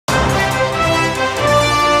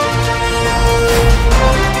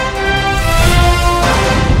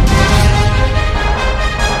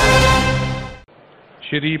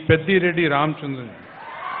Shri Peddireddy Ramachandra Reddy.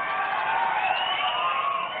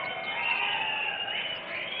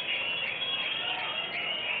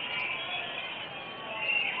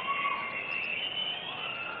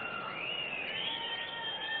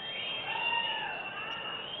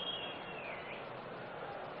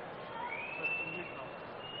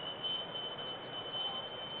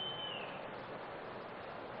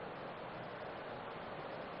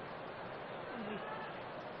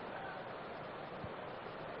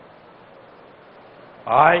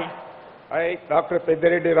 I, Dr.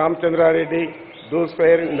 Peddireddy Ramachandra Reddy, do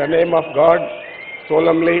swear in the name of God,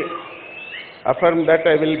 solemnly affirm that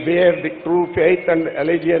I will bear the true faith and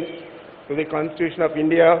allegiance to the Constitution of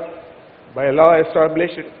India, by law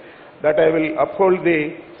established, that I will uphold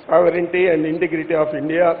the sovereignty and integrity of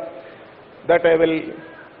India, that I will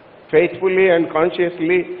faithfully and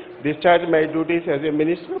conscientiously discharge my duties as a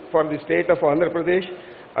minister for the state of Andhra Pradesh,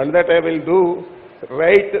 and that I will do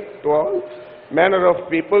right to all manner of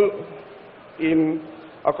people in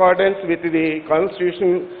accordance with the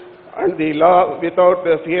Constitution and the law, without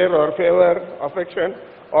fear or favor, affection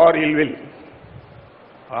or ill will.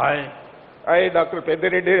 I, Dr.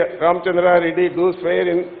 Peddireddy Ramachandra Reddy, do swear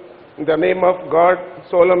in the name of God,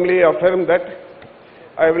 solemnly affirm that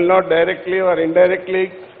I will not directly or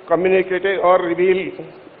indirectly communicate or reveal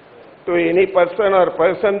to any person or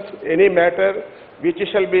persons any matter which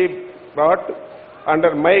shall be brought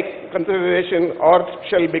under my consideration or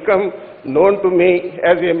shall become known to me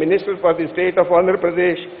as a minister for the state of Andhra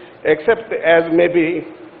Pradesh, except as may be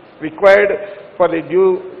required for the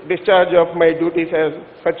due discharge of my duties as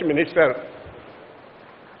such minister.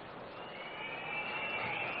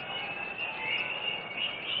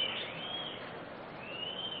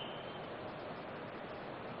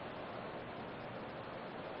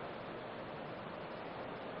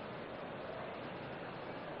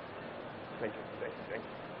 Thank you. Thank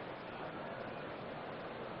you.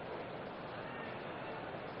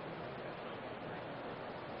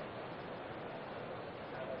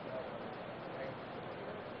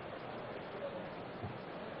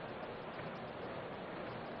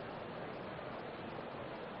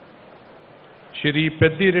 Shri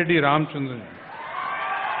Peddireddy Ramachandra Reddy.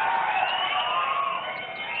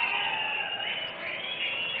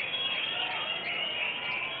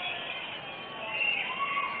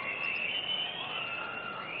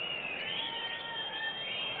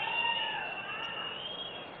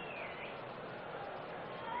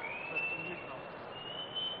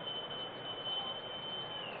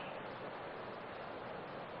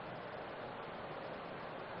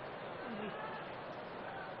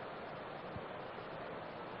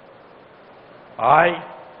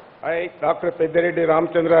 I, Dr. Peddireddy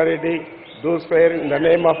Ramachandra Reddy, do swear in the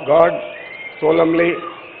name of God, solemnly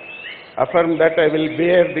affirm that I will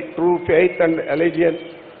bear the true faith and allegiance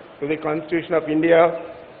to the Constitution of India,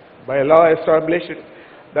 by law established,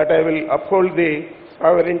 that I will uphold the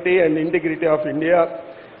sovereignty and integrity of India,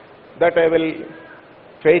 that I will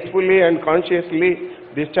faithfully and conscientiously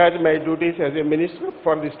discharge my duties as a minister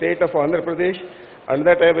for the state of Andhra Pradesh, and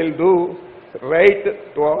that I will do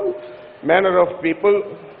right to all manner of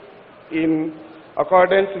people in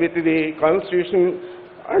accordance with the Constitution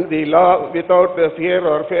and the law, without fear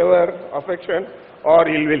or favor, affection or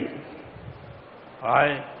ill will.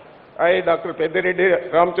 I, Dr.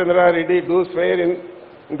 Peddireddy Ramachandra Reddy, do swear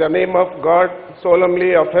in the name of God,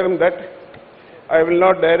 solemnly affirm that I will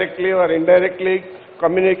not directly or indirectly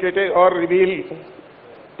communicate or reveal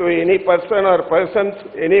to any person or persons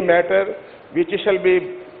any matter which shall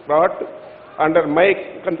be brought under my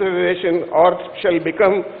consideration or shall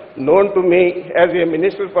become known to me as a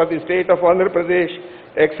minister for the state of Andhra Pradesh,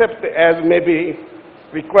 except as may be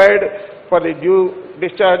required for the due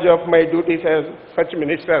discharge of my duties as such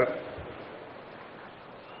minister.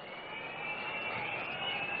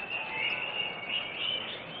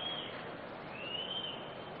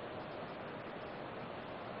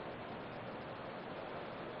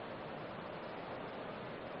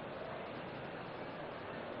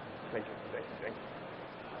 Thank you. Thank you.